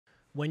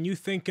When you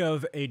think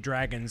of a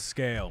dragon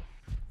scale,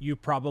 you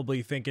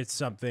probably think it's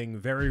something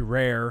very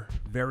rare,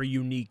 very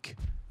unique,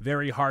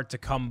 very hard to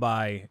come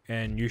by,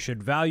 and you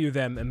should value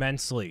them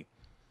immensely.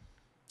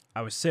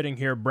 I was sitting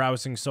here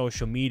browsing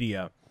social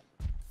media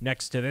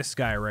next to this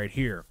guy right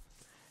here,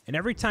 and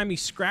every time he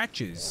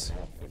scratches,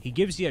 he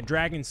gives you a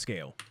dragon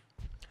scale.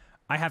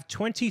 I have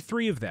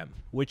 23 of them,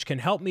 which can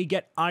help me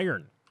get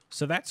iron,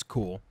 so that's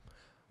cool.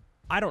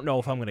 I don't know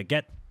if I'm going to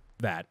get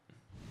that.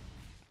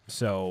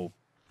 So,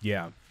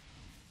 yeah.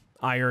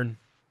 Iron,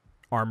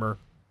 armor,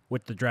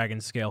 with the dragon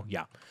scale,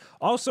 yeah.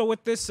 Also,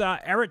 with this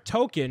Eret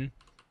token,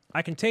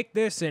 I can take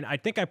this and I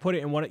think I put it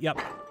in one,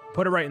 yep,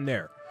 put it right in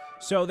there.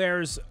 So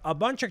there's a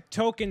bunch of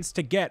tokens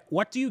to get.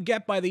 What do you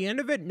get by the end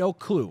of it? No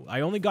clue.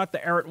 I only got the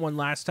Eret one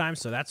last time,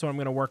 so that's what I'm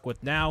going to work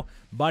with now.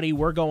 Buddy,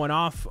 we're going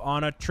off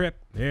on a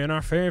trip in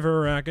our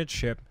favorite rocket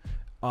ship.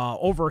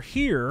 Over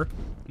here,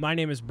 my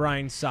name is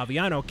Brian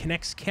Saviano,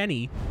 connects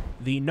Kenny,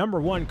 the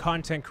 #1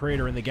 content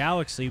creator in the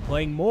galaxy,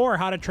 playing more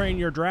How to Train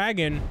Your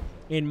Dragon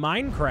in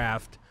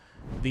Minecraft,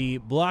 the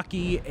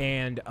blocky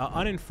and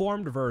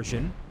uninformed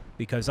version,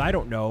 because I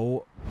don't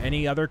know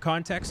any other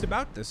context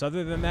about this,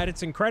 other than that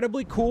it's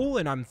incredibly cool,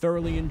 and I'm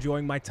thoroughly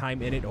enjoying my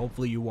time in it.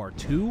 Hopefully you are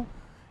too.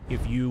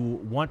 If you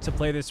want to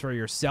play this for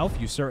yourself,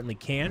 you certainly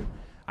can.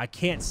 I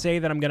can't say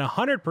that I'm going to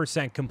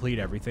 100% complete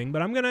everything,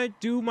 but I'm going to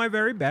do my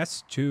very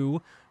best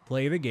to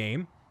play the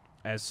game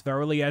as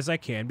thoroughly as I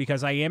can,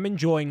 because I am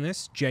enjoying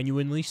this,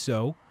 genuinely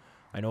so.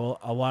 I know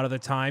a lot of the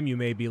time you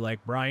may be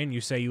like, Brian,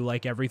 you say you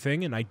like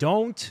everything, and I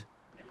don't.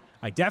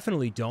 I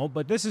definitely don't,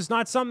 but this is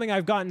not something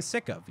I've gotten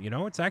sick of, you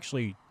know? It's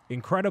actually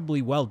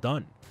incredibly well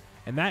done.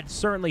 And that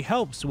certainly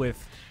helps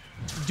with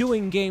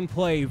doing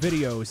gameplay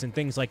videos and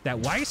things like that.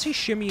 Why is he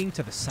shimmying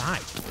to the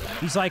side?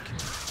 He's like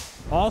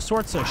all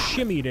sorts of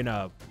shimmied in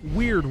a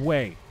weird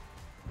way.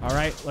 All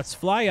right, let's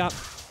fly up.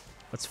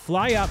 Let's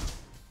fly up.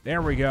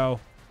 There we go.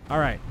 All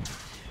right.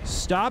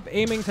 Stop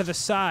aiming to the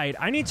side.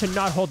 I need to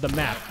not hold the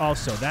map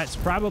also. That's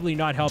probably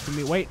not helping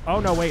me. Wait. Oh,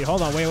 no, wait.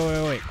 Hold on.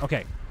 Wait.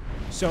 Okay.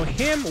 So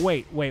him...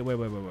 Wait.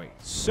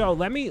 So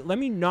let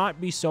me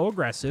not be so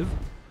aggressive.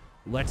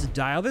 Let's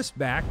dial this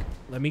back.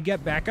 Let me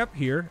get back up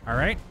here. All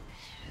right.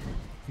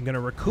 I'm going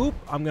to recoup.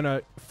 I'm going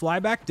to fly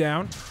back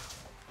down.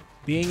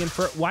 Being in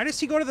for... Why does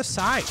he go to the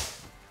side?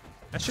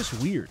 That's just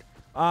weird.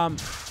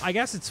 I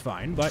guess it's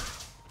fine, but,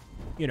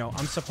 you know,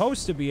 I'm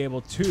supposed to be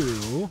able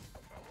to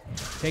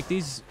take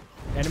these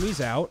enemies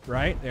out,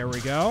 right? There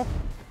we go.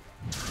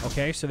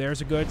 Okay, so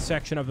there's a good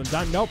section of them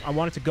done. Nope, I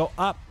want it to go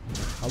up.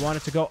 I want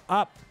it to go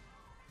up.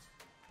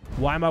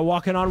 Why am I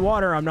walking on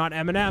water? I'm not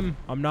Eminem.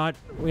 I'm not,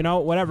 you know,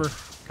 whatever.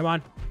 Come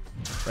on.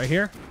 Right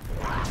here.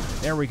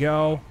 There we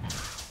go.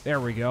 There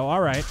we go.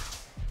 All right.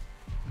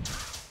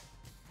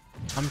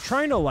 I'm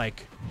trying to,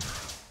 like,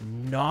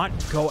 not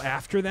go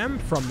after them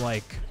from,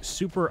 like,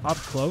 super up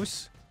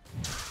close.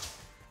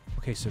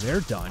 Okay, so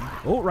they're done.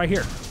 Oh, right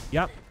here.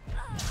 Yep.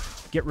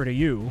 Get rid of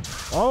you.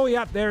 Oh,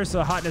 yep, there's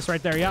the hotness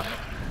right there. Yep.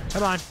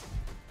 Come on.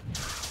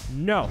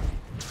 No.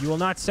 You will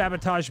not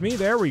sabotage me.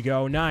 There we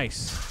go.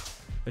 Nice.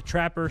 The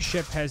trapper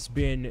ship has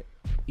been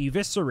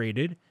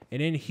eviscerated,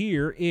 and in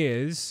here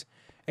is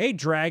a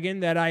dragon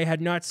that I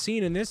had not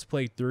seen in this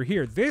playthrough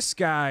here. This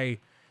guy,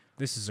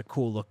 this is a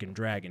cool-looking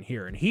dragon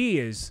here, and he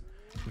is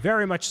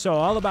very much so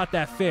all about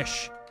that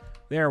fish.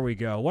 There we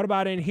go. What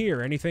about in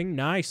here? Anything?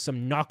 Nice.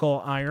 Some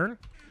knuckle iron.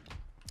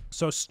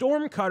 So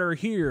Stormcutter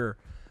here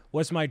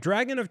was my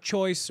dragon of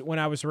choice when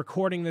I was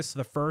recording this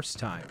the first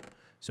time.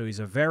 So he's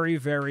a very,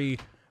 very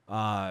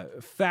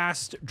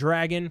fast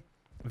dragon.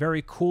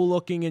 Very cool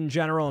looking in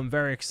general. I'm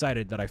very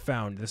excited that I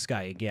found this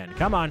guy again.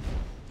 Come on.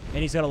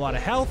 And he's got a lot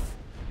of health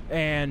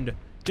and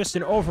just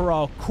an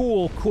overall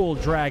cool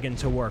dragon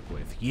to work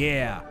with.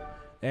 Yeah.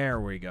 There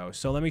we go.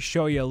 So let me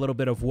show you a little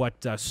bit of what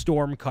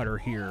Stormcutter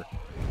here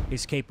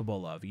is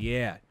capable of.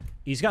 Yeah.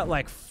 He's got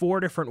like 4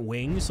 different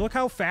wings. Look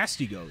how fast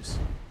he goes.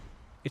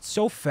 It's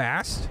so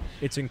fast.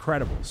 It's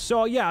incredible.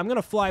 So, yeah, I'm going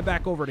to fly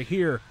back over to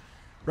here,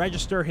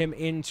 register him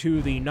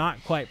into the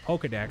not quite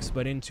Pokedex,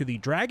 but into the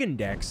Dragon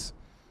Dex,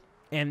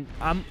 and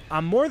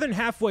I'm more than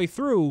halfway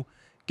through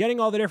getting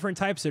all the different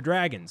types of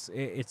dragons.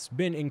 It's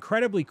been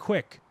incredibly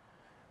quick,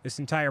 this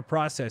entire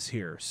process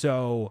here.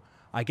 So,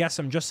 I guess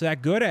I'm just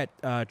that good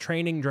at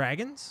training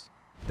dragons.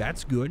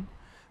 That's good.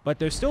 But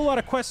there's still a lot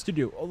of quests to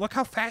do. Oh, look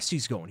how fast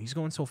he's going. He's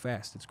going so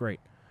fast. It's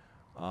great.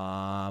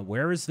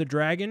 Where is the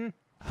dragon?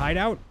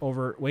 Hideout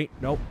over... Wait,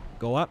 nope.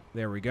 Go up.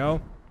 There we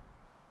go.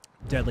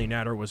 Deadly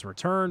Natter was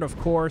returned, of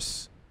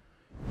course.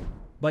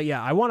 But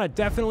yeah, I want to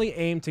definitely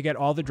aim to get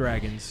all the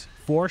dragons,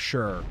 for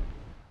sure.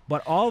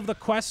 But all of the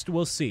quests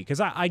we'll see.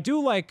 Because I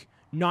do like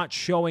not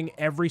showing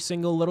every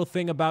single little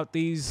thing about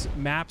these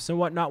maps and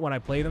whatnot when I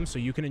play them, so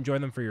you can enjoy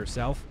them for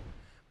yourself.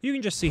 You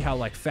can just see how,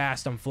 like,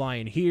 fast I'm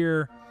flying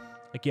here.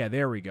 Like, yeah,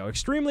 there we go.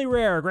 Extremely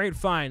rare. Great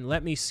find.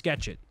 Let me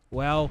sketch it.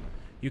 Well,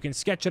 you can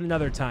sketch it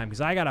another time,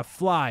 because I gotta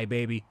fly,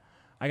 baby.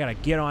 I gotta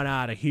get on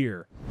out of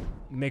here.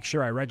 Make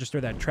sure I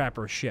register that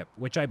trapper ship,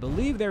 which I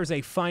believe there's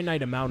a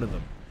finite amount of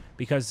them.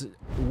 Because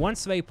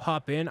once they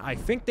pop in, I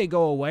think they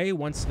go away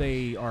once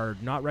they are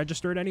not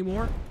registered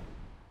anymore.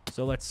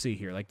 So let's see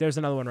here. Like, there's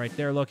another one right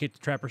there. Locate the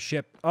trapper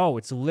ship. Oh,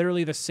 it's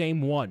literally the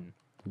same one.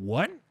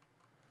 What?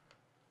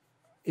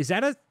 Is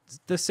that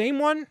the same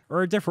one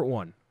or a different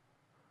one?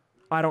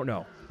 I don't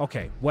know.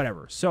 Okay,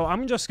 whatever. So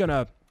I'm just going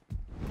to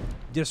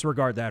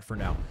disregard that for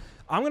now.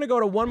 I'm going to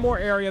go to one more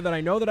area that I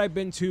know that I've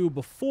been to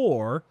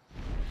before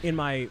in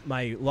my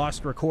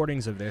lost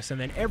recordings of this, and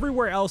then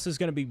everywhere else is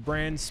going to be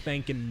brand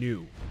spanking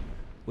new,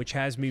 which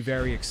has me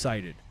very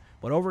excited.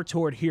 But over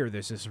toward here,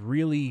 there's this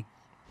really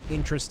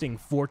interesting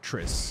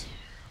fortress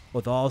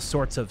with all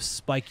sorts of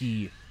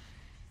spiky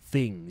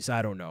things.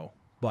 I don't know,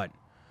 but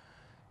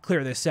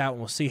clear this out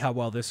and we'll see how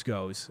well this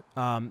goes.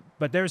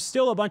 But there's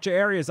still a bunch of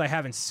areas I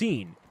haven't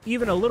seen,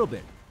 even a little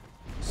bit.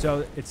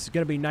 So it's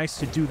going to be nice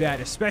to do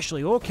that,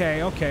 especially...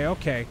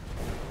 Okay.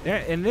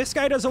 And this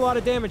guy does a lot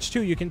of damage,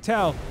 too. You can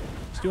tell.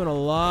 He's doing a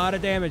lot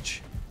of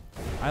damage.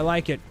 I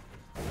like it.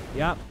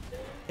 Yep.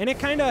 And it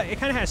kind of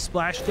has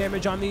splash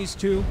damage on these,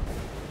 too.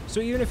 So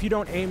even if you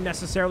don't aim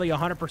necessarily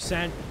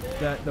 100%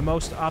 the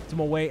most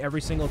optimal way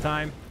every single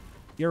time,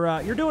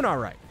 you're doing all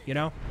right, you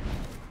know?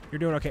 You're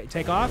doing okay.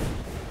 Take off.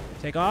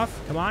 Take off.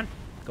 Come on.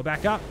 Go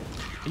back up.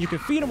 And you can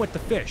feed him with the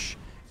fish.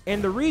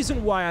 And the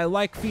reason why I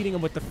like feeding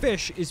them with the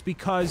fish is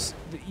because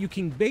you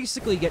can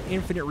basically get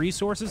infinite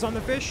resources on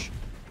the fish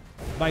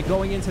by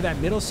going into that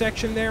middle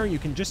section there. You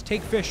can just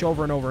take fish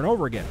over and over and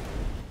over again.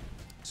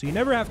 So you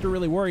never have to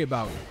really worry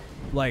about,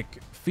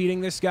 like,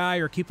 feeding this guy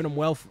or keeping him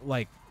well,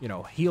 like, you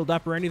know, healed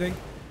up or anything.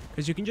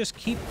 Because you can just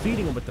keep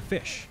feeding him with the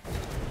fish.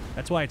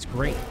 That's why it's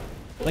great.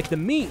 Like, the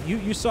meat,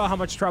 you saw how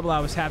much trouble I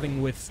was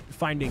having with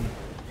finding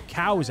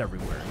cows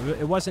everywhere.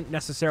 It wasn't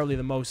necessarily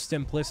the most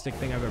simplistic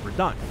thing I've ever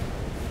done.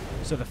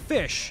 So the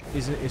fish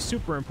is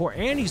super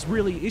important, and he's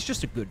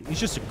just a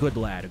good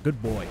lad, a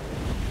good boy.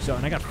 So,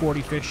 and I got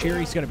 40 fish here.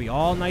 He's gonna be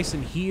all nice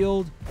and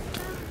healed.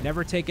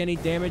 Never take any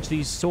damage.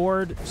 These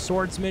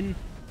swordsmen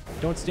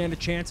don't stand a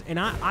chance, and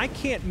I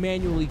can't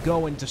manually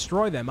go and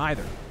destroy them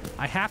either.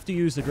 I have to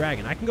use the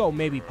dragon. I can go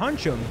maybe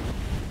punch him,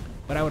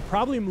 but I would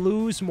probably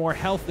lose more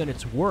health than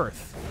it's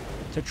worth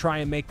to try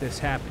and make this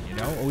happen, you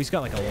know? Oh, he's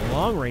got like a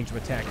long range of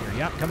attack here.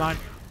 Yep, come on.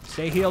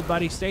 Stay healed,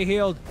 buddy. Stay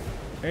healed.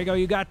 There you go.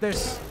 You got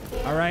this.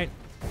 All right.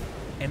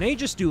 And they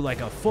just do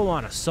like a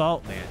full-on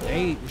assault, man.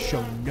 They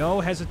show no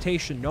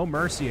hesitation, no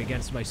mercy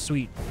against my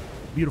sweet,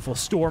 beautiful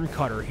storm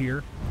cutter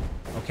here.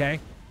 Okay?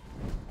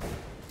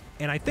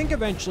 And I think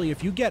eventually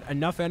if you get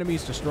enough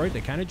enemies destroyed,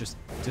 they kind of just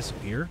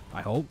disappear,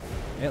 I hope,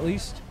 at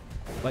least.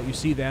 But you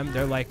see them.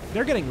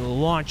 They're getting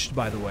launched,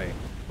 by the way.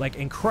 Like,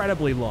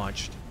 incredibly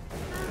launched.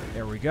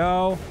 There we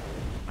go.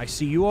 I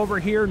see you over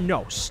here.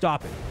 No,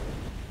 stop it.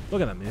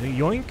 Look at them.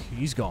 Yoink.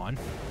 He's gone.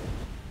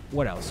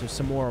 What else? There's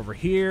some more over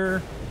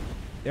here.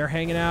 They're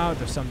hanging out.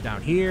 There's some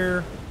down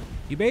here.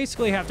 You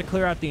basically have to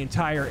clear out the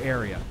entire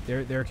area.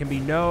 There can be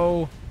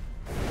no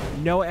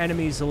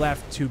enemies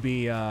left to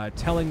be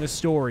telling the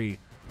story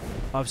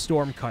of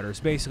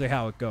Stormcutters. Basically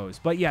how it goes.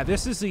 But yeah,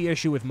 this is the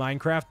issue with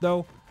Minecraft,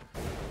 though.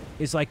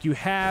 Is like you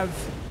have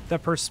the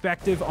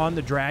perspective on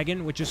the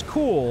dragon, which is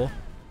cool,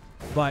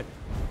 but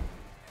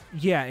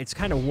yeah, it's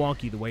kind of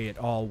wonky the way it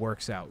all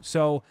works out.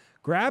 So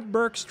grab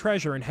Burke's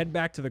treasure and head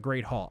back to the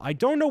Great Hall. I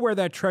don't know where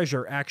that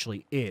treasure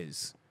actually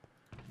is.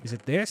 Is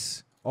it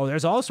this? Oh,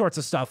 there's all sorts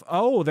of stuff.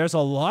 Oh, there's a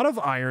lot of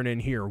iron in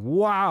here.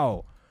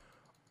 Wow.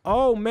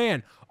 Oh,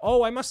 man.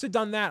 Oh, I must have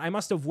done that. I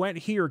must have went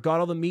here,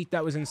 got all the meat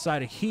that was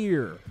inside of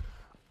here.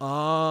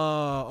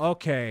 Oh,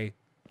 okay.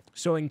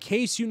 So in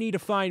case you need to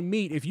find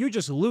meat, if you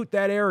just loot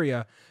that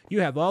area,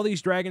 you have all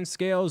these dragon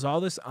scales,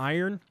 all this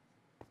iron.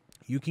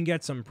 You can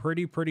get some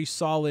pretty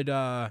solid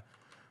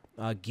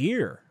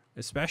gear,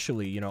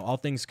 especially, you know, all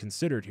things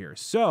considered here.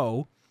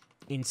 So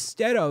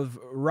instead of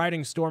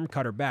riding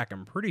Stormcutter back,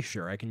 I'm pretty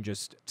sure I can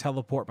just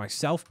teleport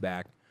myself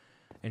back,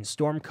 and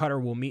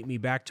Stormcutter will meet me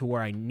back to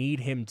where I need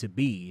him to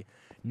be.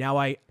 Now,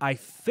 I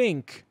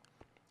think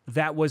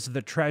that was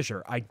the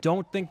treasure. I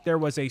don't think there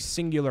was a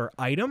singular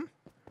item.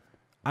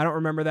 I don't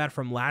remember that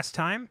from last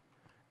time.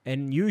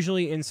 And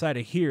usually inside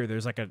of here,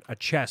 there's like a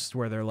chest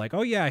where they're like,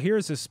 oh yeah,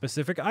 here's a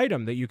specific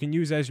item that you can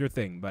use as your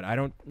thing. But I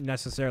don't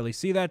necessarily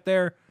see that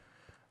there.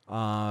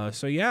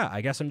 So yeah,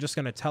 I guess I'm just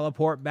going to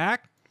teleport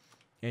back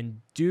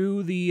and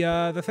do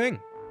the thing.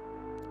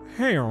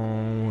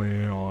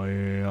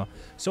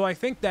 So I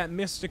think that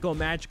mystical,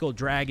 magical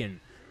dragon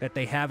that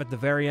they have at the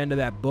very end of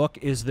that book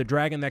is the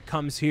dragon that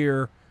comes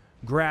here,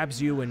 grabs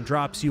you, and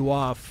drops you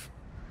off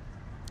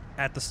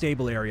at the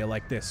stable area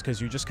like this,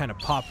 because you just kind of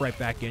pop right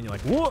back in. You're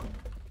like, whoa!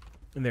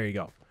 And there you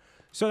go.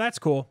 So that's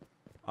cool.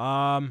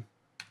 Yeah,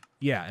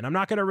 and I'm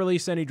not going to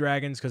release any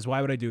dragons, because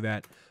why would I do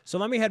that? So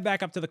let me head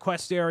back up to the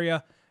quest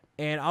area,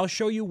 and I'll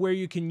show you where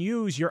you can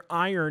use your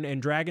iron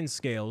and dragon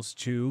scales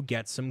to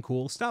get some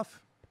cool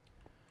stuff.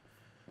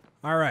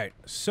 All right,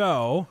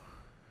 so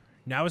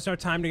now is no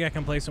time to get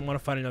complacent. Want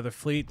to find another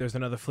fleet. There's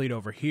another fleet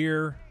over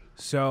here.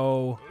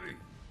 So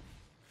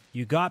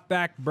you got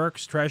back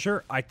Burke's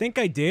treasure. I think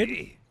I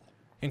did.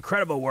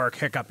 Incredible work,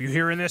 Hiccup. You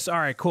hearing this? All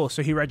right, cool.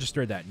 So he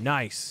registered that.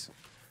 Nice.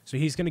 So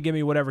he's going to give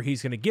me whatever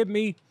he's going to give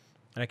me.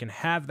 And I can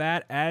have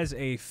that as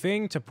a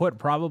thing to put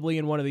probably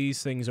in one of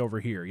these things over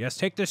here. Yes,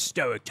 take the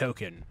Stoic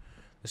token.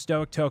 The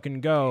Stoic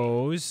token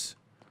goes...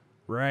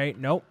 Right,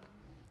 nope.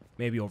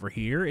 Maybe over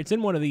here. It's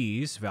in one of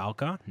these.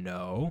 Valka,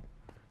 no.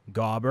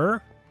 Gobber.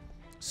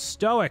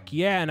 Stoic,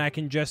 yeah, and I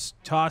can just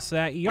toss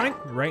that yoink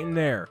right in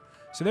there.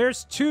 So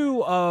there's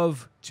 2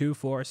 of 2,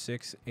 4,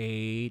 6,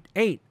 8,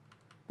 8.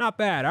 Not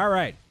bad, all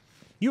right.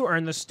 You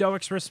earn the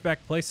Stoic's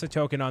respect. Place the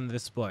token on the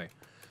display.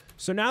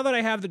 So now that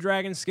I have the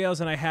dragon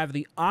scales and I have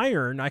the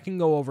iron, I can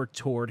go over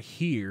toward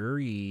here.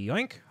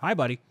 Yoink. Hi,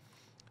 buddy.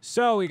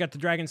 So we got the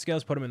dragon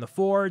scales, put them in the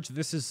forge.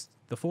 This is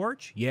the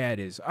forge? Yeah, it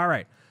is. All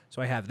right.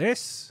 So I have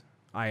this.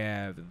 I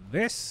have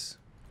this,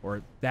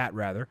 or that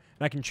rather.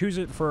 And I can choose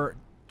it for,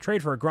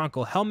 trade for a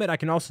Grunkle helmet. I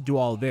can also do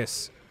all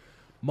this.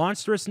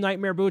 Monstrous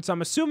Nightmare Boots.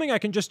 I'm assuming I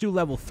can just do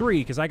level 3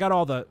 because I got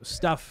all the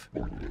stuff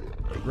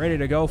ready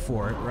to go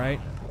for it,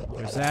 right?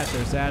 There's that,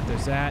 there's that,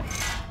 there's that.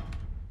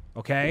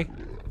 Okay.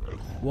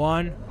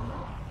 1,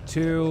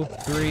 2,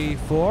 3,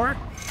 4.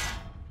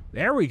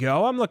 There we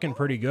go. I'm looking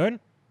pretty good.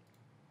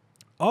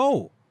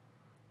 Oh.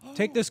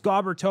 Take this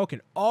Gobber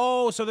token.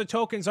 Oh, so the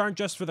tokens aren't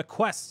just for the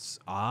quests.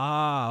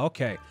 Ah,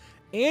 okay.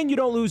 And you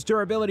don't lose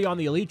durability on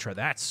the Elytra.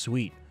 That's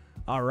sweet.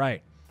 All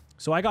right.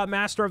 So I got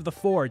Master of the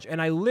Forge,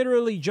 and I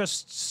literally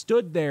just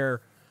stood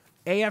there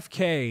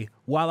AFK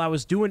while I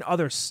was doing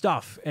other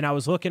stuff, and I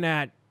was looking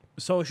at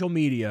social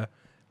media,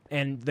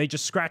 and they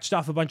just scratched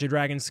off a bunch of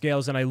dragon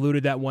scales, and I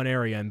looted that one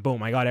area, and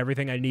boom, I got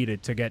everything I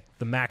needed to get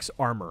the max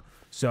armor.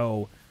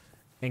 So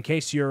in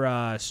case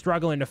you're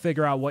struggling to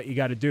figure out what you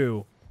got to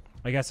do,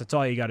 I guess that's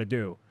all you got to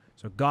do.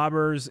 So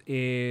Gobbers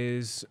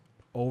is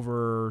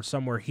over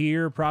somewhere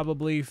here,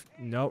 probably.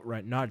 Nope,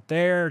 right, not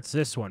there. It's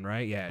this one,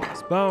 right? Yeah, it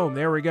is. Boom,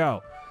 there we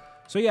go.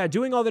 So yeah,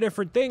 doing all the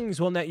different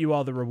things will net you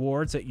all the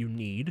rewards that you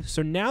need.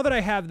 So now that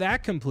I have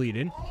that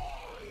completed,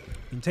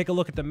 you can take a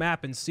look at the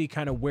map and see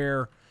kind of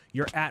where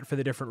you're at for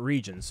the different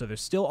regions. So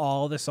there's still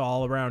all this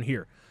all around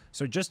here.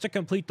 So just to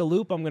complete the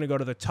loop, I'm going to go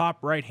to the top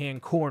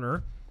right-hand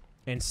corner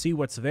and see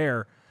what's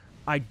there.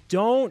 I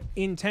don't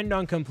intend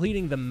on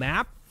completing the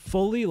map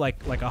fully,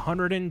 like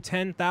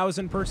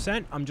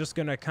 110,000%. I'm just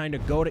going to kind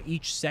of go to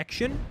each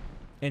section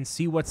and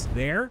see what's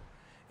there.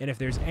 And if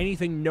there's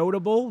anything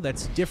notable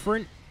that's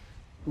different,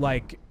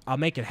 like, I'll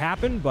make it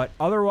happen. But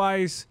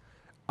otherwise,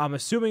 I'm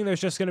assuming there's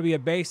just going to be a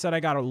base that I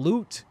got to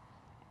loot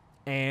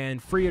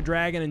and free a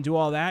dragon and do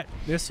all that.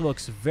 This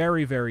looks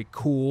very, very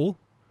cool.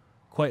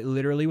 Quite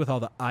literally with all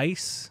the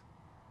ice.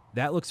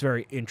 That looks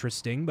very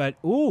interesting. But,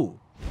 ooh,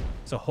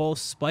 it's a whole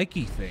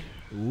spiky thing.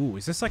 Ooh,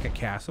 is this like a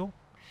castle?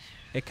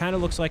 It kind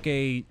of looks like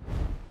a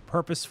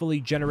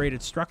purposefully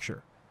generated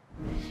structure.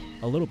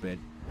 A little bit.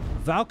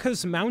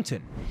 Valka's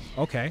Mountain.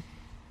 Okay.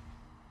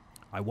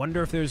 I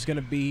wonder if there's going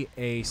to be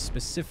a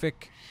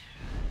specific,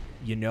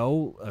 you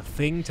know, a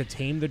thing to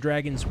tame the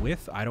dragons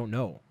with. I don't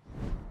know.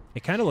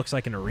 It kind of looks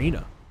like an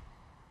arena,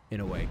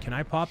 in a way. Can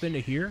I pop into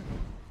here?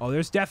 Oh,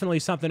 there's definitely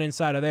something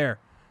inside of there.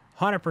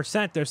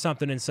 100% there's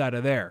something inside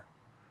of there.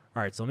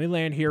 All right, so let me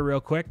land here real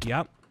quick.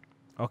 Yep.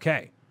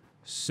 Okay.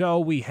 So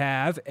we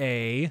have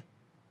a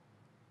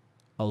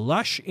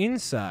lush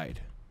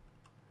inside.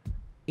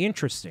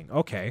 Interesting.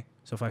 Okay.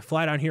 So if I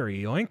fly down here,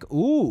 yoink.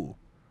 Ooh.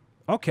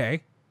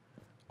 Okay.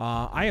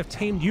 I have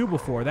tamed you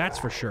before, that's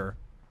for sure.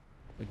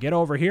 Get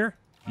over here.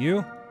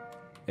 You.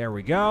 There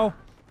we go.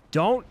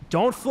 Don't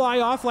fly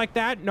off like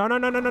that. No.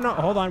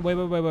 Hold on.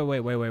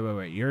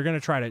 Wait. You're going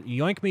to try to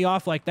yoink me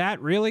off like that?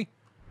 Really?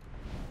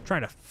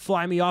 Trying to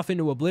fly me off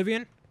into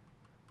oblivion?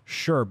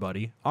 Sure,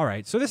 buddy. All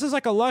right. So this is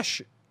like a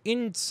lush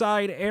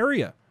inside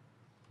area.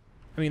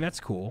 I mean, that's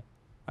cool,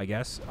 I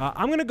guess.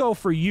 I'm going to go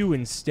for you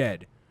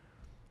instead,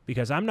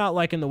 because I'm not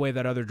liking the way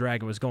that other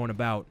dragon was going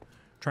about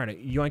trying to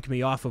yoink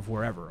me off of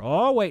wherever.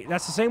 Oh, wait.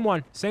 That's the same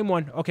one. Same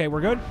one. Okay,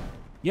 we're good?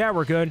 Yeah,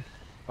 we're good.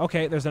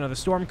 Okay, there's another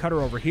storm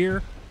cutter over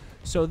here.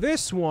 So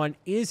this one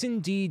is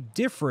indeed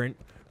different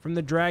from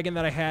the dragon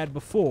that I had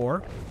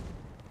before.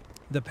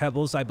 The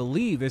Pebbles, I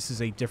believe this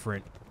is a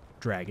different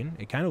dragon.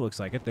 It kind of looks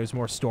like it. There's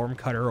more storm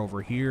cutter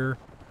over here.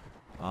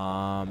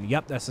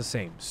 Yep, that's the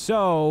same.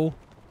 So,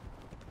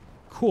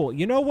 cool.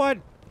 You know what?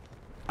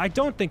 I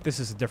don't think this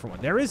is a different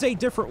one. There is a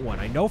different one.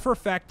 I know for a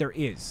fact there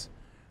is.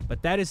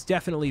 But that is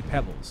definitely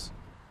Pebbles.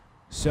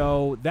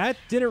 So that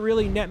didn't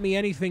really net me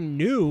anything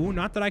new.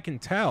 Not that I can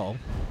tell.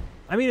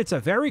 I mean, it's a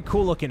very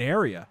cool looking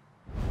area.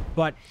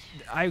 But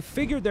I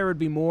figured there would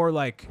be more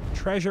like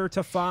treasure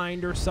to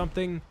find or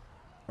something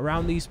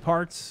around these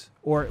parts.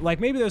 Or like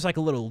maybe there's like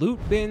a little loot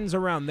bins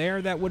around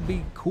there that would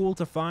be cool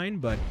to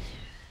find. But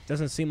it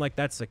doesn't seem like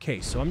that's the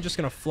case. So I'm just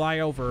going to fly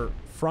over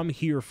from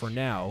here for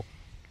now.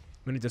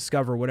 I'm going to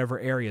discover whatever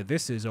area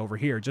this is over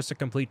here just to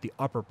complete the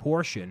upper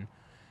portion.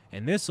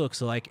 And this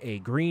looks like a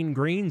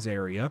greens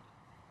area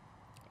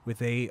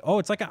with a... Oh,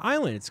 it's like an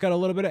island. It's got a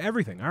little bit of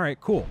everything. All right,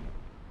 cool.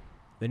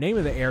 The name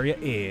of the area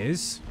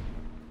is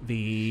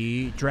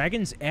the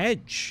Dragon's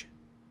Edge.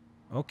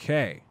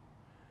 Okay.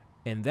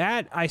 And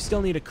that I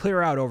still need to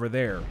clear out over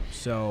there.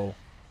 So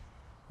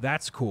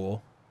that's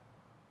cool.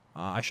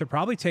 I should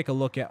probably take a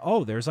look at...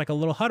 Oh, there's like a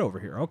little hut over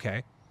here.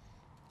 Okay.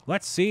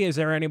 Let's see. Is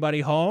there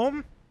anybody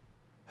home?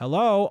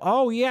 Hello?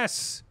 Oh,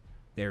 yes.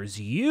 There's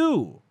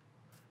you.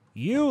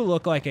 You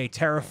look like a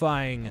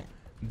terrifying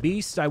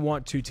beast I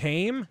want to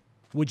tame.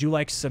 Would you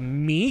like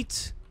some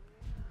meat?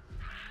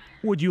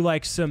 Would you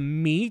like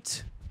some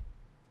meat?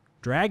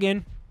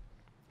 Dragon.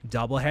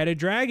 Double-headed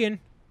dragon.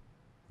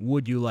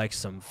 Would you like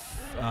some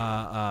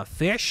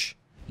fish?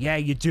 Yeah,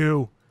 you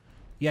do.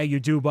 Yeah, you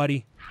do,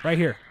 buddy. Right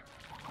here.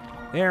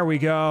 There we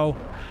go.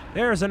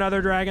 There's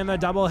another dragon, the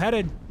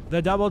double-headed.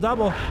 The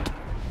double-double.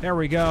 There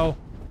we go.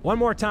 One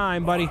more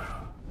time, buddy.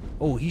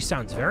 Oh, he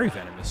sounds very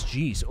venomous.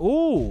 Jeez.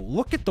 Oh,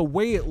 look at the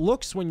way it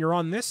looks when you're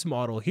on this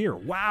model here.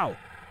 Wow.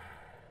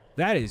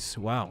 That is,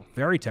 wow,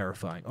 very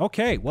terrifying.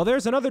 Okay, well,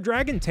 there's another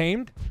dragon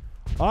tamed.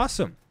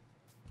 Awesome.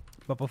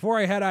 But before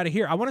I head out of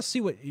here, I want to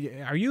see what...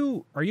 Are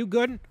you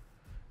good? Do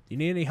you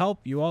need any help?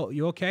 You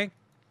okay?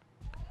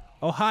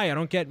 Oh, hi. I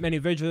don't get many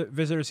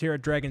visitors here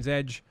at Dragon's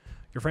Edge.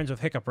 You're friends with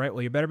Hiccup, right?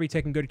 Well, you better be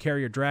taking good care of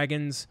your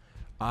dragons.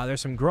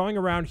 There's some growing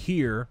around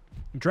here.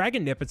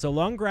 Dragon Nip, it's a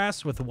long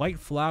grass with white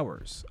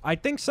flowers. I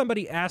think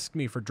somebody asked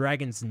me for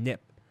Dragon's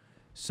Nip.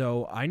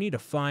 So I need to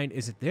find...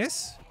 Is it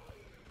this?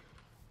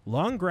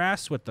 Long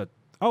grass with the...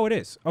 Oh, it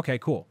is. Okay,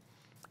 cool.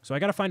 So I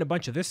got to find a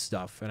bunch of this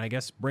stuff and I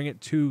guess bring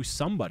it to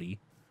somebody.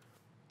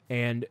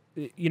 And,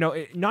 you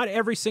know, not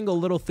every single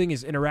little thing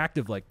is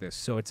interactive like this.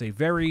 So it's a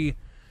very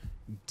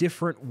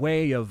different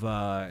way of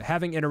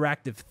having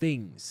interactive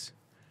things.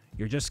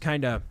 You're just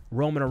kind of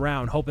roaming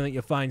around hoping that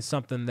you find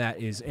something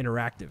that is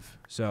interactive.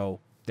 So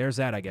there's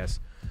that, I guess.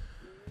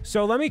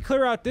 So let me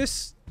clear out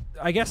this.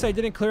 I guess I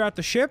didn't clear out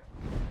the ship.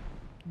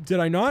 Did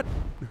I not?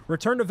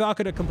 Return to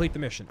Valka to complete the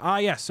mission. Ah,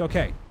 yes.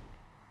 Okay.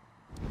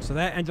 So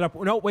that ended up...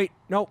 No, wait.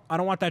 No, I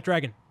don't want that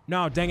dragon.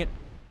 No, dang it.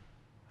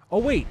 Oh,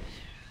 wait.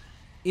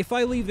 If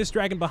I leave this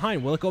dragon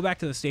behind, will it go back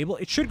to the stable?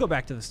 It should go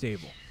back to the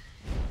stable.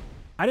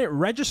 I didn't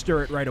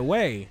register it right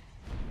away,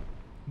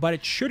 but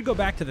it should go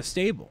back to the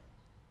stable.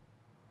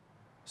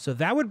 So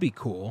that would be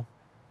cool.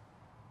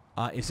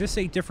 Is this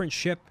a different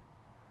ship?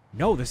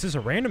 No, this is a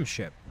random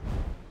ship.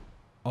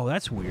 Oh,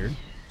 that's weird.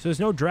 So there's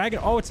no dragon.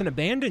 Oh, it's an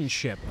abandoned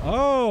ship.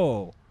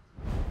 Oh,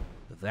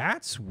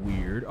 that's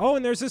weird. Oh,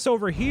 and there's this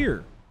over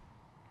here.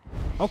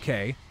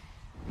 Okay.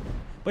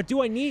 But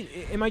do I need...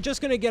 Am I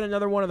just going to get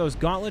another one of those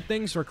gauntlet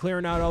things for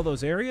clearing out all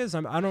those areas?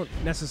 I don't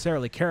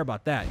necessarily care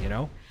about that, you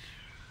know?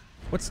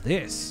 What's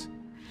this?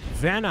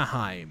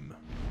 Vanaheim.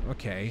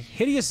 Okay.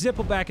 Hideous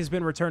Zippleback has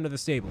been returned to the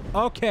stable.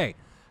 Okay.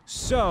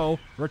 So,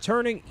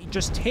 returning...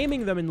 Just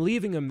taming them and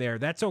leaving them there,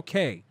 that's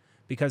okay.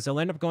 Because they'll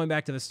end up going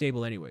back to the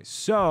stable anyway.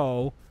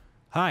 So...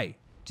 Hi.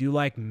 Do you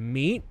like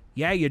meat?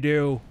 Yeah, you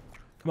do.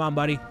 Come on,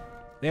 buddy.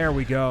 There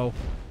we go.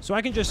 So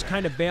I can just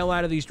kind of bail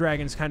out of these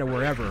dragons kind of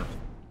wherever.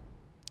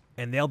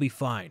 And they'll be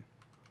fine.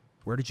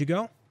 Where did you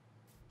go?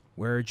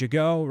 Where'd you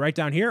go? Right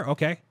down here?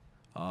 Okay.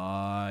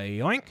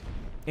 Yoink.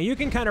 And you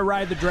can kind of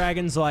ride the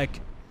dragons like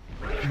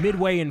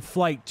midway in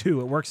flight too.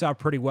 It works out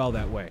pretty well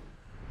that way.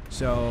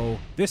 So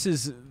this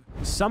is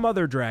some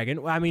other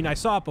dragon. I mean, I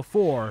saw it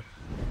before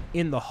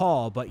in the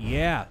hall, but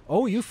yeah.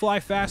 Oh, you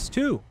fly fast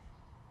too.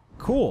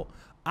 Cool.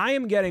 I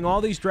am getting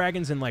all these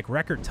dragons in like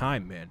record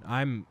time,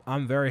 man.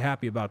 I'm very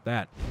happy about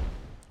that.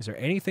 Is there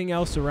anything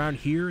else around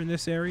here in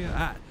this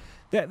area?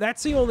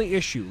 That's the only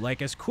issue.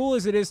 Like, as cool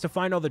as it is to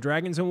find all the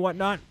dragons and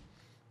whatnot,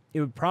 it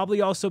would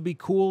probably also be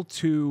cool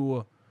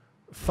to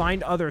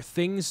find other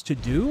things to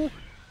do.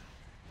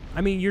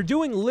 I mean, you're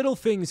doing little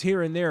things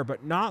here and there,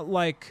 but not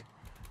like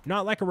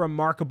a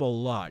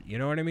remarkable lot. You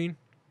know what I mean?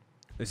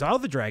 There's all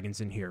the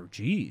dragons in here.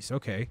 Jeez.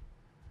 Okay.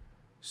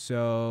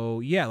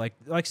 So, yeah,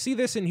 like see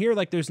this in here?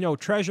 Like, there's no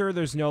treasure.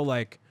 There's no,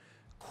 like,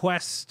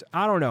 quest.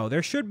 I don't know.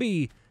 There should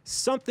be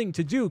something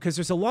to do because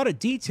there's a lot of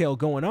detail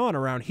going on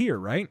around here,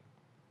 right?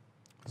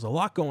 There's a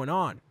lot going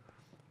on,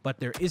 but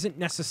there isn't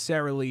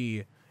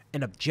necessarily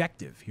an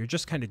objective. You're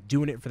just kind of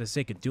doing it for the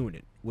sake of doing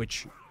it,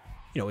 which,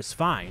 you know, is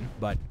fine,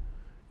 but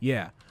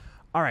yeah.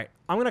 All right,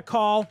 I'm going to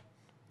call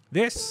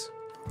this,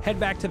 head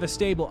back to the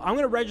stable. I'm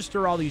going to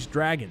register all these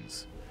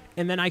dragons,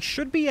 and then I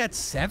should be at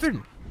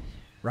 7,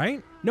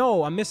 right?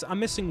 No, I'm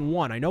missing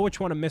 1. I know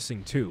which one I'm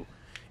missing, too.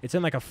 It's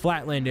in, like, a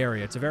flatland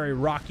area. It's a very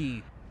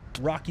rocky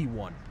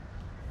one.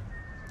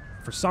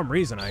 For some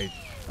reason, I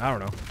don't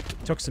know,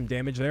 took some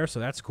damage there, so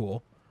that's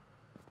cool.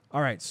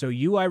 All right, so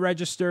you I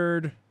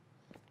registered.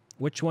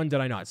 Which one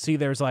did I not? See,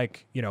 there's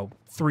like, you know,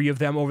 3 of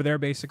them over there,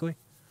 basically.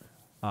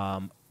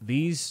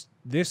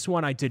 This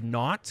one I did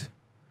not.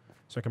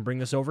 So I can bring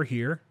this over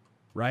here,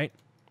 right?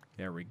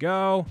 There we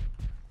go.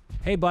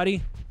 Hey,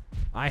 buddy,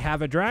 I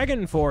have a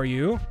dragon for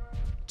you.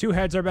 2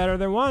 heads are better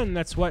than 1.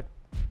 That's what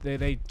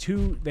they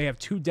have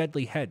 2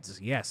 deadly heads.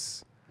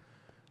 Yes.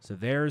 So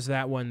there's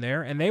that one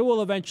there. And they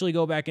will eventually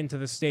go back into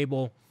the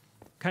stable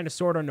kind of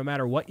sort of no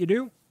matter what you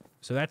do.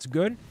 So that's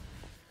good.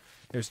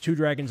 There's 2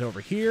 dragons over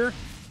here.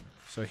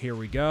 So here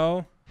we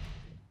go.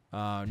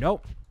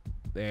 Nope.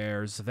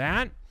 There's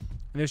that.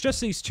 And there's just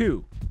these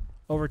 2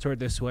 over toward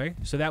this way.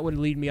 So that would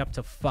lead me up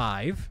to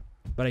 5.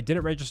 But I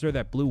didn't register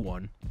that blue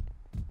one.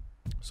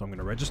 So I'm going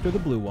to register the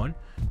blue one.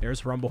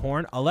 There's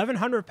Rumblehorn.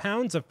 1,100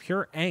 pounds of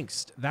pure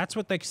angst. That's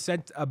what they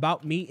said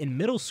about me in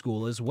middle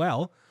school as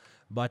well.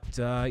 But,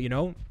 you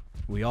know,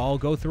 we all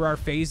go through our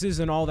phases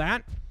and all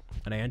that.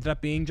 And I ended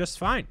up being just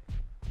fine.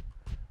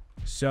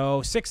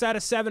 So 6 out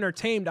of 7 are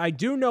tamed. I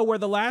do know where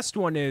the last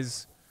one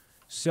is.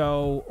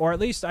 So, or at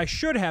least I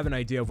should have an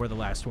idea of where the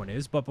last one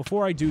is. But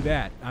before I do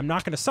that, I'm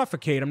not going to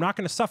suffocate. I'm not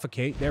going to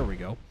suffocate. There we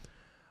go.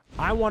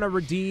 I want to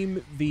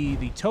redeem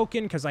the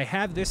token because I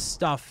have this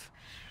stuff,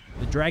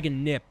 the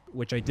Dragon Nip,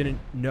 which I didn't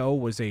know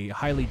was a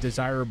highly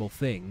desirable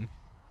thing.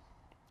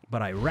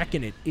 But I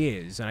reckon it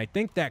is. And I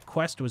think that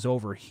quest was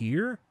over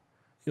here.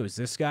 It was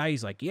this guy.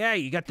 He's like, yeah,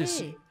 you got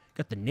this,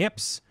 got the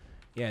nips.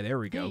 Yeah, there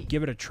we go.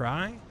 Give it a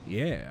try.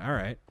 Yeah, all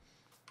right.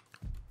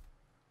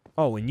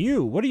 Oh, and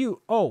you, what are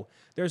you? Oh,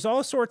 there's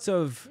all sorts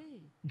of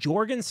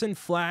Jorgensen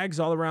flags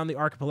all around the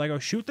archipelago.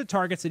 Shoot the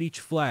targets at each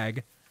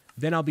flag,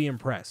 then I'll be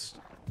impressed.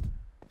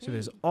 So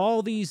there's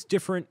all these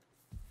different...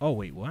 Oh,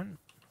 wait, what?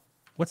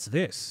 What's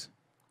this?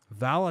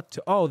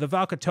 Oh, the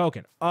Valka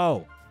token.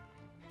 Oh.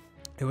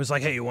 It was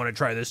like, hey, you want to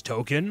try this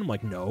token? I'm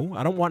like, no,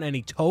 I don't want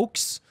any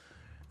tokes.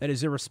 That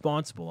is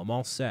irresponsible. I'm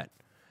all set.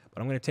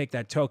 But I'm going to take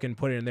that token,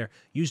 put it in there.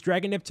 Use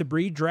Dragon Nip to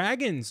breed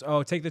dragons.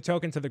 Oh, take the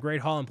token to the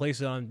Great Hall and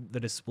place it on the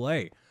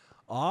display.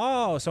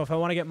 Oh, so if I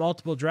want to get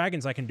multiple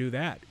dragons, I can do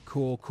that.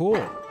 Cool,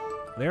 cool.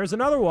 There's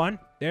another one.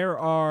 There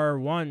are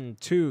 1,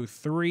 2,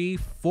 3,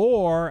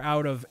 4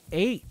 out of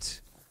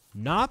 8.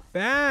 Not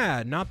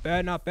bad. Not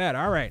bad, not bad.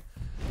 All right.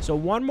 So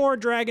one more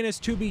dragon is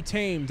to be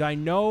tamed. I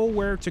know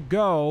where to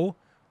go.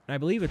 And I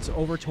believe it's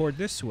over toward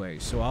this way.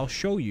 So I'll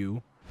show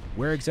you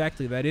where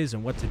exactly that is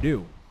and what to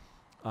do.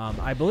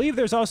 I believe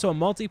there's also a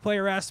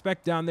multiplayer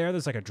aspect down there.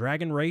 There's like a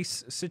dragon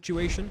race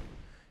situation.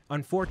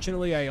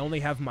 Unfortunately, I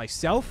only have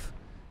myself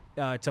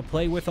to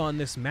play with on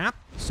this map,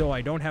 so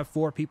I don't have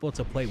 4 people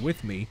to play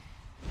with me.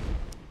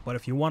 But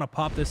if you want to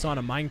pop this on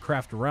a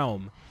Minecraft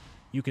realm,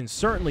 you can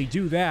certainly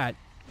do that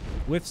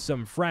with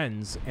some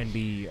friends and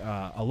be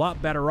a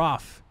lot better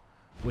off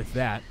with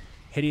that.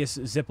 Hideous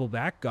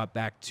Zippleback got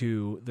back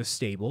to the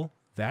stable.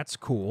 That's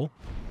cool.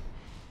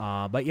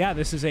 But yeah,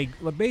 this is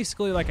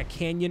basically like a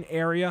canyon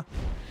area.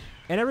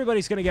 And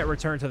everybody's going to get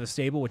returned to the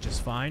stable, which is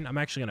fine. I'm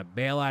actually going to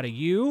bail out of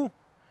you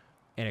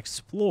and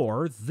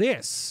explore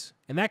this.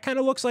 And that kind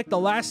of looks like the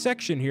last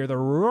section here, the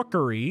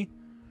rookery.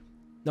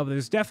 No, but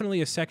there's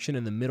definitely a section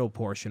in the middle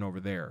portion over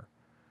there.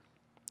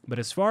 But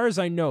as far as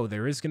I know,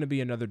 there is going to be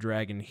another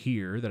dragon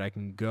here that I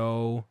can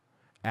go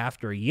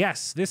after.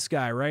 Yes, this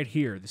guy right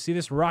here. See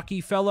this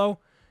rocky fellow?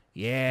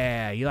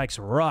 Yeah, he likes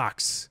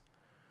rocks.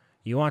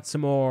 You want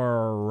some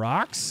more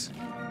rocks?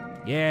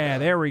 Yeah,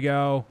 there we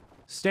go.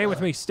 Stay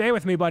with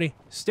me, buddy.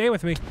 Stay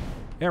with me.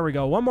 There we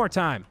go. One more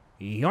time.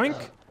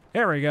 Yoink.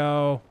 There we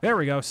go. There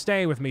we go.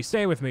 Stay with me.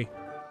 Stay with me.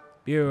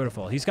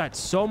 Beautiful. He's got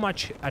so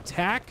much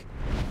attack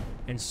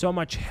and so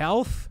much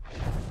health.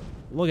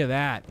 Look at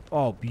that.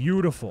 Oh,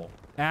 beautiful.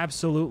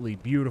 Absolutely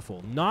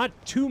beautiful. Not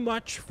too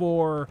much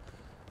for,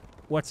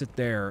 what's it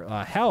there,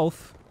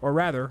 health, or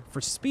rather,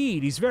 for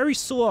speed. He's very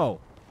slow,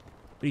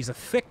 but he's a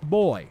thick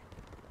boy.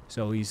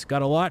 So he's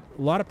got a lot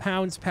of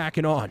pounds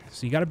packing on.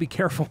 So you got to be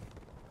careful.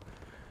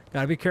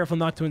 Got to be careful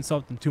not to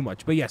insult him too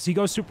much. But yes, he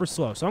goes super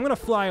slow. So I'm going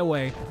to fly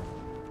away.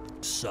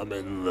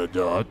 Summon the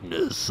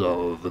darkness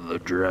of the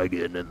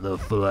dragon and the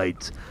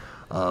flight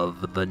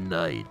of the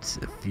night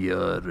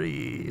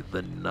fury.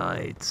 The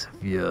night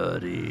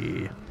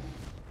fury.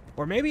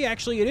 Or maybe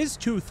actually it is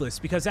Toothless,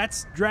 because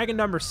that's dragon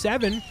number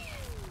 7.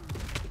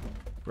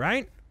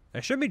 Right?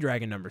 That should be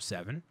dragon number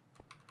 7.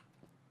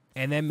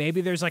 And then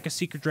maybe there's like a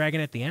secret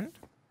dragon at the end?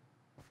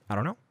 I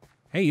don't know.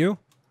 Hey, you.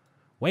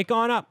 Wake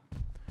on up.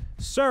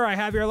 Sir, I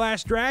have your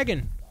last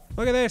dragon.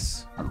 Look at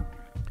this.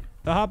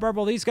 The Hot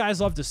Burble, these guys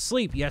love to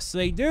sleep. Yes,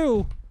 they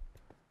do.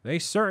 They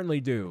certainly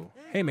do.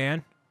 Hey,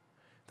 man.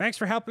 Thanks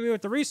for helping me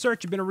with the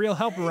research. You've been a real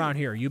help around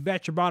here. You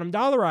bet your bottom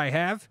dollar I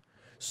have.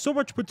 So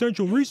much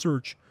potential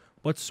research,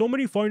 but so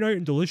many finite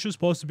and delicious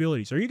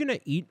possibilities. Are you going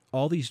to eat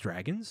all these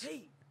dragons?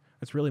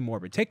 That's really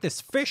morbid. Take this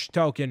fish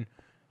token.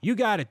 You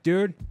got it,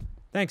 dude.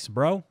 Thanks,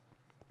 bro.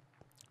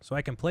 So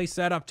I can place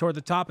that up toward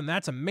the top, and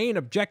that's a main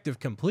objective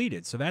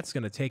completed. So that's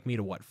going to take me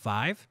to, what,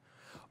 5?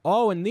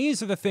 Oh, and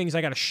these are the things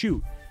I got to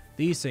shoot.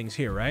 These things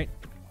here, right?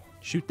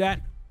 Shoot that.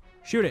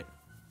 Shoot it.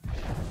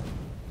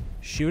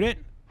 Shoot it.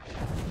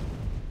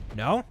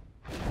 No?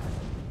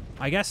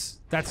 I guess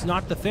that's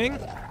not the thing?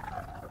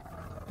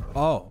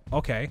 Oh,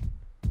 okay.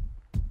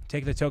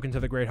 Take the token to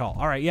the Great Hall.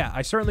 All right, yeah,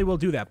 I certainly will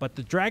do that. But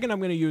the dragon I'm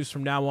going to use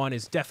from now on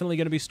is definitely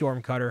going to be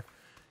Stormcutter.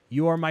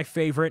 You are my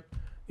favorite.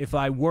 If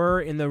I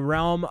were in the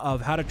realm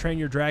of How to Train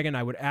Your Dragon,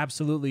 I would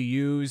absolutely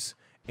use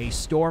a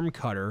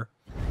Stormcutter.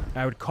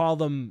 I would call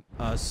them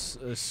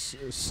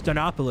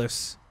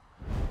Stenopolis.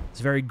 It's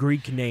a very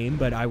Greek name,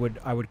 but I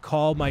would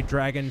call my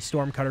dragon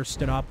Stormcutter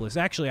Stenopolis.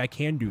 Actually, I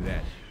can do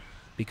that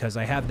because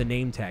I have the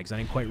name tags. I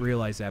didn't quite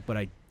realize that, but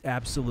I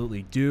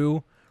absolutely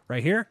do.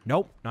 Right here?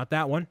 Nope, not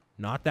that one.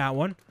 Not that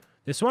one.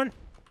 This one?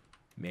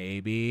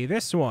 Maybe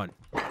this one.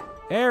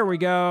 There we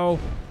go.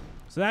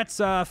 So that's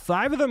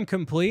 5 of them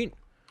complete.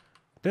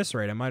 At this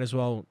rate, I might as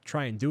well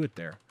try and do it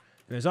there.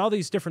 And there's all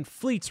these different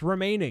fleets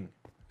remaining.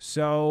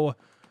 So,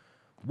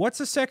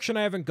 what's a section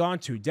I haven't gone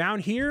to? Down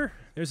here,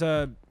 there's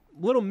a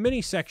little mini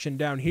section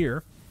down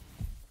here.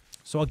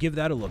 So I'll give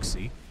that a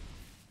look-see.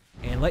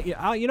 And let you...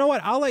 you know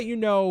what? I'll let you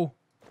know...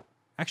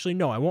 Actually,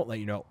 no, I won't let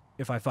you know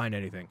if I find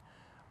anything.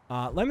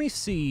 Let me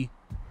see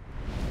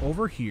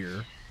over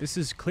here. This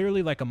is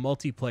clearly like a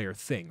multiplayer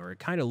thing, or it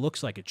kind of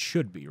looks like it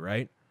should be,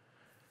 right?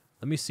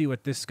 Let me see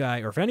what this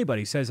guy... Or if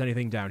anybody says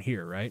anything down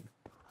here, right?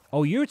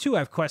 Oh, you two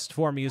have quests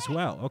for me as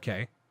well.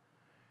 Okay.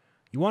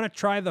 You want to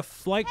try the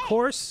flight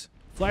course?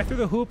 Fly through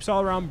the hoops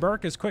all around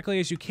Burke as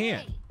quickly as you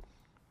can.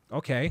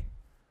 Okay.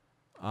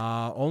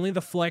 Only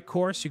the flight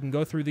course. You can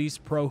go through these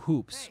pro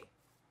hoops.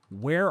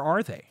 Where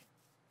are they?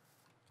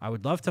 I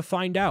would love to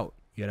find out,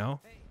 you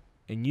know?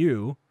 And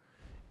you,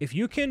 if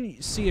you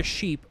can see a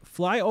sheep,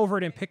 fly over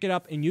it and pick it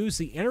up and use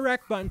the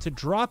interact button to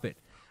drop it.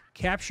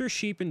 Capture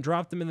sheep and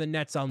drop them in the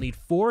nets. I'll need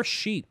 4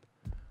 sheep.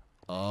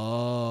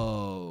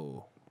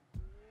 Oh.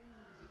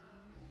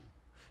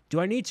 Do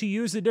I need to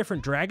use the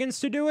different dragons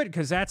to do it?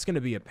 Because that's going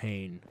to be a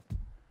pain.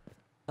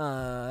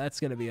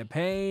 That's going to be a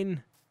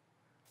pain.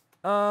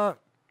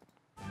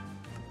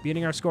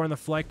 Beating our score on the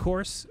flight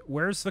course.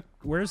 Where's the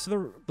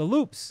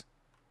loops?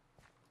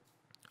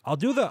 I'll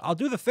do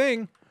the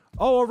thing.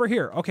 Oh, over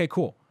here. Okay,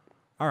 cool.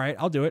 All right,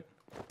 I'll do it.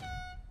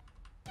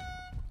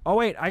 Oh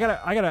wait, I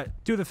gotta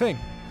do the thing.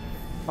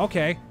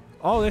 Okay.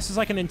 Oh, this is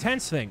like an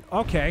intense thing.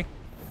 Okay.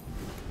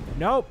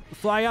 Nope.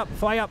 Fly up,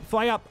 fly up,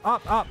 fly up,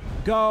 up, up.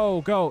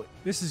 Go, go.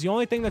 This is the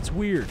only thing that's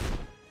weird.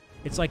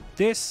 It's like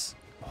this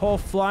whole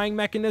flying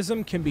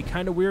mechanism can be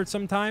kind of weird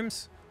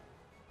sometimes.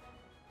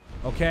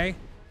 Okay.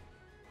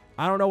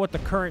 I don't know what the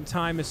current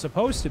time is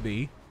supposed to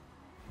be,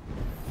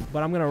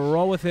 but I'm going to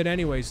roll with it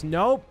anyways.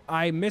 Nope.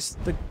 I missed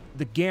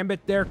the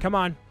gambit there. Come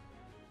on.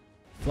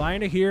 Fly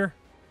into here.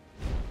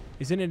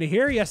 Is it into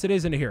here? Yes, it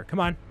is into here. Come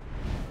on.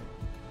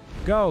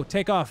 Go.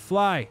 Take off.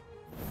 Fly.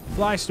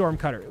 Fly,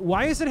 Stormcutter.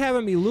 Why is it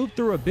having me loop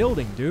through a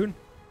building, dude?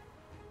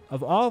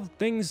 Of all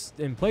things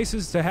and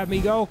places to have me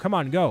go, come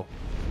on, go.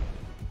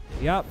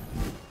 Yep.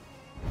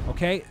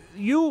 Okay.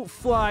 You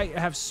fly,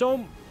 have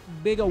so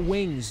big of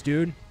wings,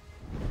 dude.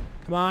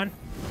 Come on.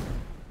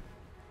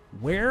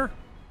 Where?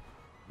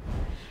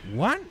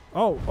 What?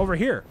 Oh, over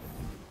here.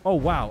 Oh,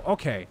 wow.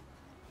 Okay.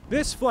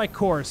 This flight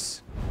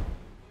course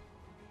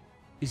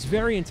is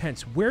very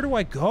intense. Where do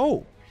I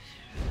go?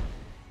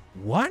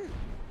 What?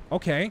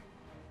 Okay.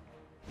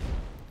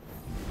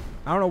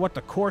 I don't know what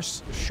the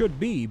course should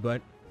be,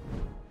 but...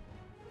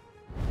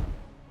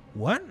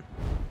 What?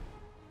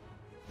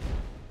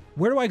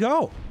 Where do I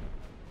go?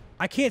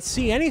 I can't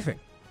see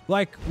anything.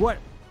 Like, what?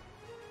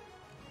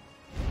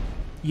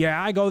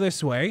 Yeah, I go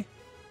this way.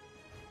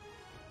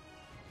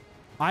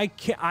 I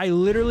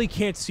literally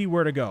can't see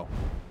where to go.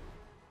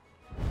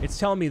 It's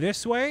telling me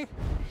this way?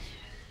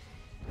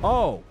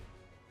 Oh.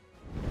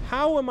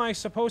 How am I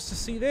supposed to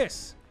see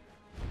this?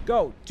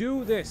 Go,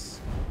 do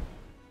this.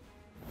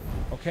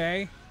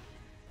 Okay.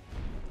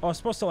 Oh, I'm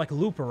supposed to, like,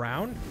 loop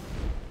around?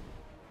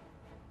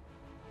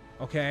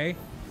 Okay.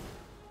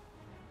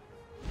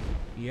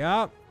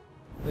 Yep.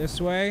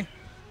 This way.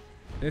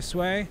 This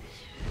way.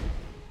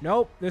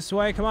 Nope. This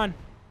way. Come on.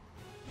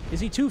 Is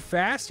he too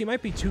fast? He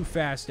might be too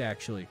fast,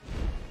 actually.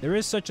 There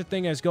is such a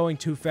thing as going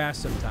too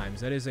fast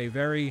sometimes. That is a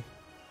very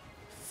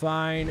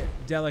fine,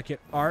 delicate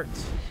art.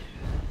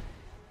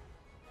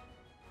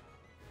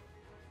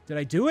 Did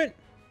I do it?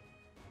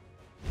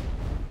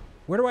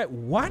 Where do I...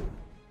 What?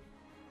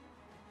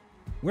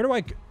 Where do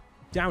I...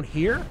 Down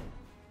here?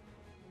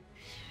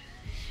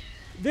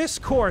 This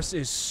course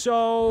is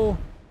so...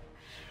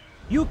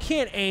 You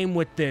can't aim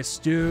with this,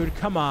 dude.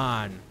 Come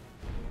on.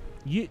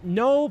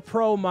 No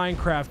pro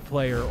Minecraft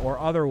player or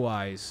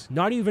otherwise,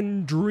 not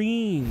even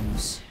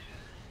Dreams.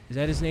 Is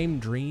that his name,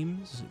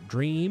 Dreams?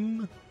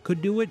 Dream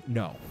could do it?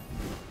 No.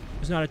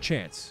 There's not a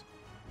chance.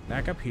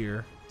 Back up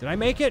here. Did I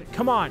make it?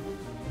 Come on.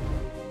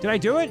 Did I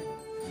do it?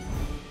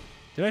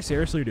 Did I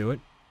seriously do it?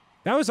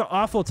 That was an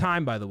awful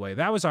time, by the way.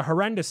 That was a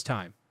horrendous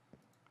time.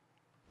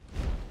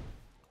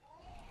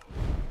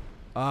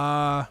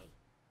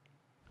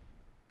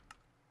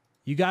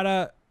 You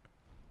gotta...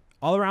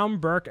 All around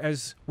Burke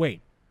as...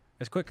 Wait.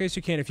 As quickly as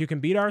you can. If you can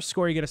beat our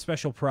score, you get a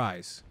special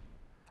prize.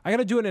 I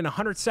gotta do it in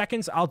 100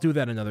 seconds. I'll do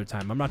that another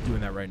time. I'm not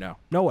doing that right now.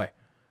 No way.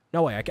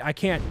 No way. I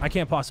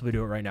can't possibly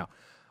do it right now.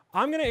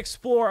 I'm gonna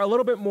explore a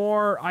little bit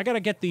more. I gotta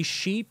get these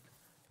sheep.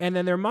 And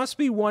then there must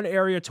be one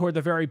area toward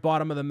the very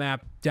bottom of the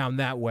map down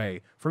that way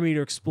for me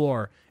to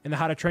explore in the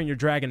How to Train Your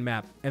Dragon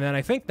map. And then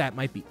I think that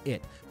might be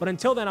it. But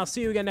until then, I'll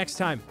see you again next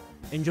time.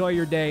 Enjoy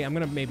your day. I'm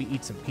gonna maybe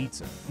eat some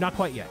pizza. Not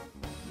quite yet,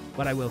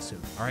 but I will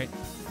soon. All right?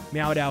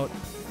 Meow it out.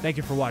 Thank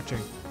you for watching.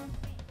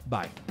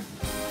 Bye.